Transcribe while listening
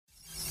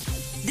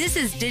This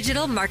is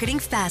Digital Marketing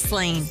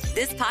Fastlane.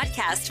 This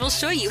podcast will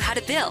show you how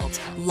to build,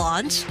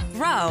 launch,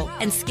 grow,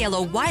 and scale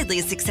a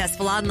widely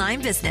successful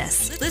online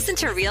business. Listen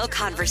to real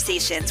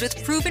conversations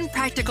with proven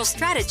practical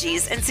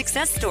strategies and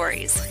success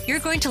stories. You're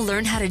going to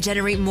learn how to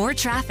generate more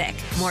traffic,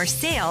 more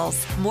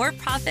sales, more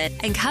profit,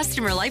 and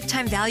customer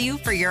lifetime value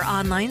for your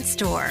online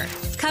store.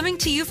 Coming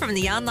to you from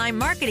the online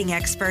marketing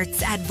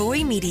experts at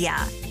Voy Media,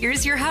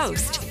 here's your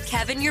host,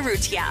 Kevin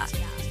Urrutia.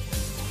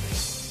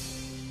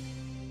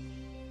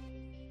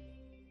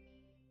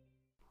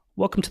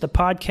 Welcome to the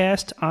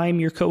podcast.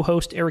 I'm your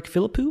co-host, Eric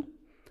Philippou.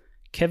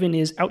 Kevin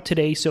is out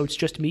today, so it's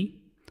just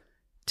me.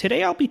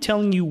 Today, I'll be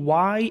telling you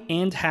why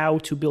and how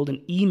to build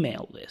an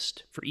email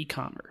list for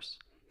e-commerce.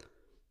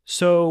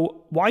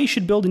 So, why you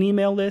should build an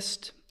email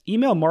list?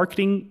 Email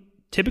marketing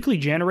typically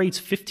generates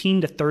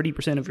 15 to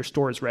 30% of your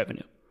store's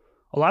revenue.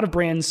 A lot of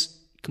brands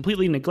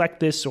completely neglect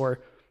this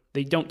or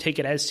they don't take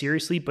it as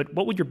seriously, but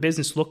what would your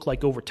business look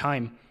like over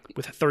time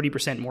with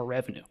 30% more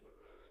revenue?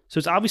 So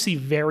it's obviously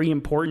very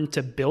important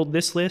to build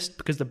this list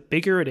because the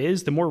bigger it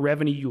is, the more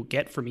revenue you'll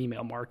get from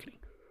email marketing.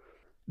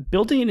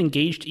 Building an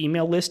engaged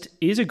email list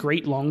is a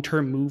great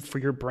long-term move for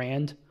your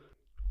brand.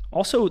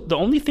 Also, the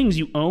only things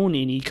you own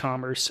in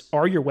e-commerce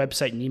are your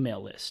website and email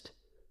list.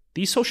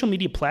 These social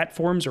media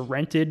platforms are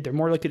rented, they're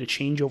more likely to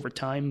change over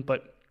time,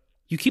 but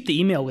you keep the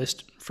email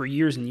list for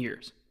years and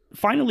years.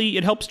 Finally,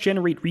 it helps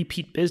generate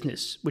repeat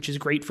business, which is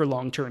great for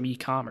long-term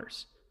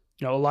e-commerce.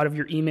 A lot of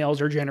your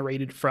emails are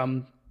generated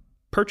from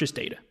purchase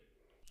data.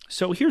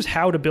 So here's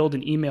how to build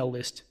an email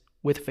list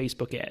with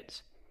Facebook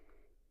ads.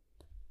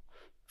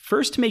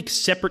 First, make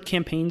separate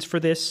campaigns for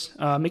this.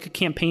 Make a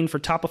campaign for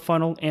top of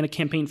funnel and a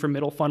campaign for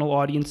middle funnel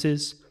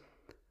audiences.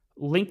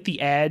 Link the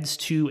ads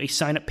to a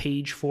sign-up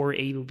page for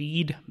a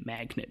lead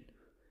magnet.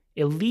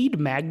 A lead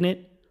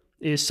magnet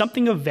is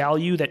something of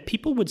value that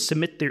people would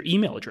submit their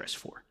email address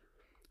for.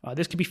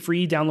 This could be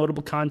free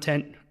downloadable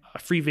content, a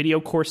free video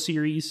course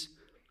series,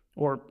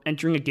 or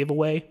entering a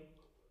giveaway.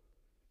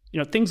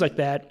 Things like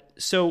that.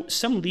 So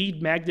some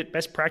lead magnet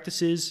best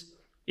practices,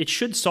 it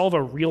should solve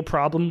a real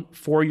problem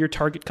for your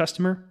target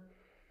customer.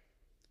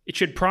 It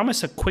should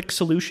promise a quick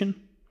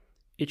solution.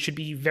 It should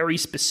be very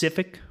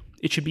specific.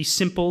 It should be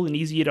simple and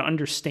easy to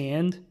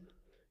understand.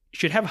 It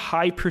should have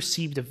high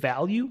perceived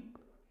value.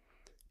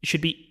 It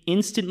should be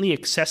instantly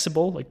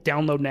accessible, like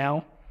download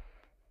now.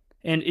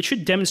 And it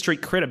should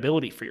demonstrate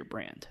credibility for your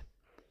brand.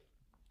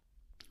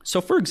 So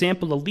for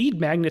example, a lead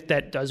magnet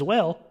that does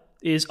well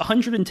is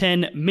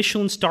 110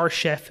 Michelin star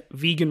chef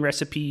vegan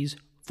recipes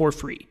for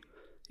free.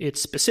 It's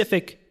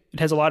specific. It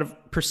has a lot of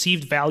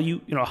perceived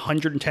value,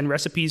 110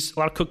 recipes. A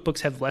lot of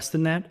cookbooks have less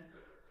than that.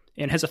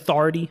 And has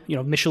authority,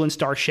 Michelin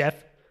star chef.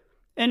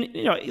 And,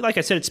 like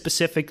I said, it's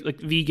specific,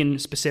 like vegan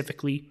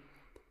specifically.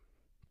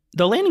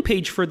 The landing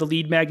page for the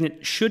lead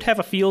magnet should have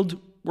a field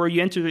where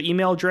you enter the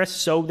email address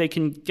so they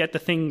can get the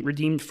thing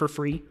redeemed for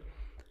free.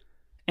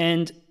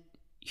 And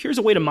here's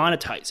a way to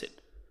monetize it.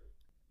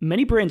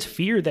 Many brands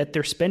fear that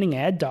they're spending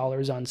ad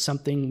dollars on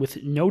something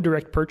with no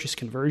direct purchase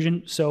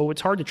conversion, so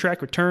it's hard to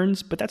track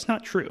returns, but that's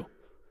not true.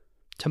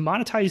 To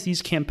monetize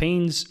these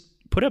campaigns,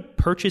 put a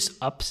purchase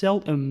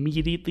upsell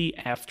immediately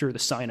after the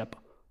sign-up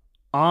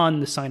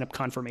on the sign-up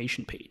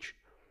confirmation page.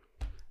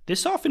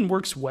 This often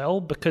works well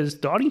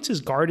because the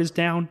audience's guard is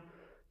down.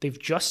 They've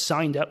just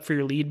signed up for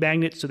your lead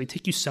magnet, so they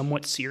take you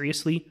somewhat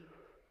seriously.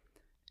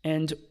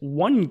 And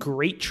one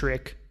great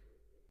trick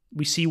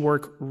we see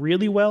work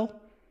really well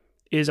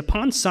is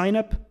upon sign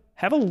up,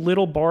 have a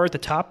little bar at the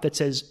top that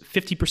says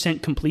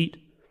 50% complete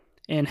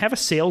and have a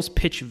sales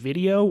pitch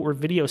video or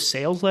video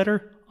sales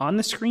letter on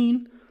the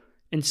screen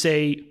and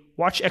say,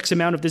 watch X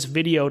amount of this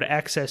video to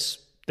access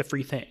the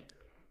free thing.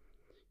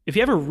 If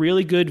you have a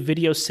really good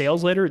video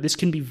sales letter, this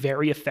can be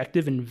very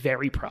effective and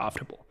very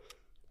profitable.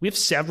 We have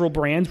several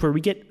brands where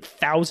we get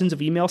thousands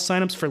of email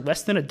signups for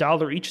less than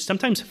 $1 each,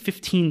 sometimes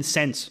 15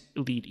 cents a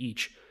lead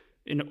each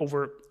in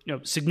over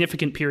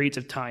significant periods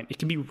of time. It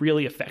can be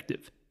really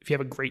effective if you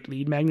have a great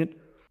lead magnet.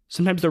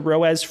 Sometimes the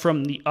ROAS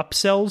from the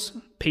upsells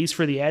pays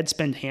for the ad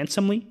spend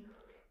handsomely.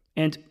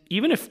 And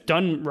even if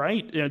done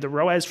right, the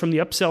ROAS from the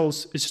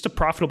upsells is just a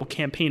profitable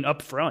campaign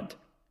up front.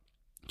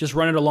 Just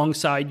run it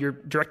alongside your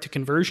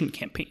direct-to-conversion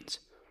campaigns.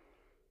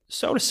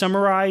 So to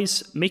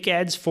summarize, make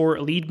ads for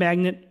a lead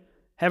magnet,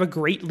 have a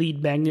great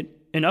lead magnet,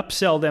 and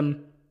upsell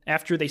them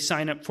after they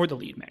sign up for the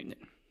lead magnet.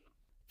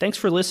 Thanks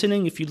for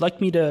listening. If you'd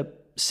like me to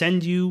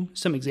send you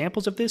some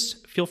examples of this,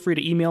 feel free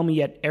to email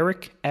me at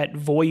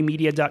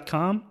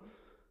eric@voymedia.com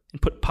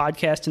and put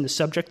podcast in the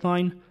subject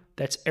line.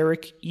 That's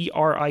Eric,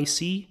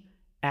 ERIC,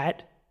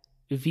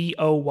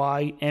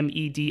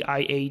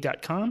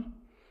 @VOYMEDIA.com.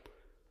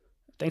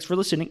 Thanks for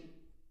listening.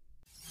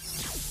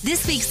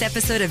 This week's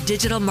episode of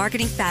Digital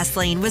Marketing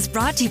Fastlane was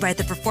brought to you by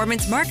the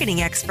performance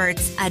marketing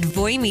experts at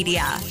Voy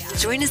Media.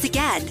 Join us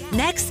again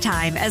next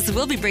time as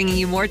we'll be bringing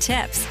you more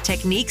tips,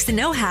 techniques, and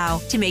know-how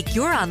to make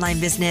your online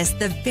business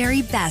the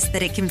very best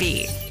that it can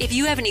be. If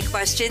you have any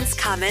questions,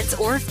 comments,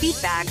 or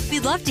feedback,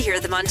 we'd love to hear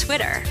them on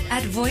Twitter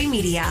 @Voy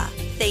Media.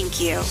 Thank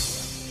you.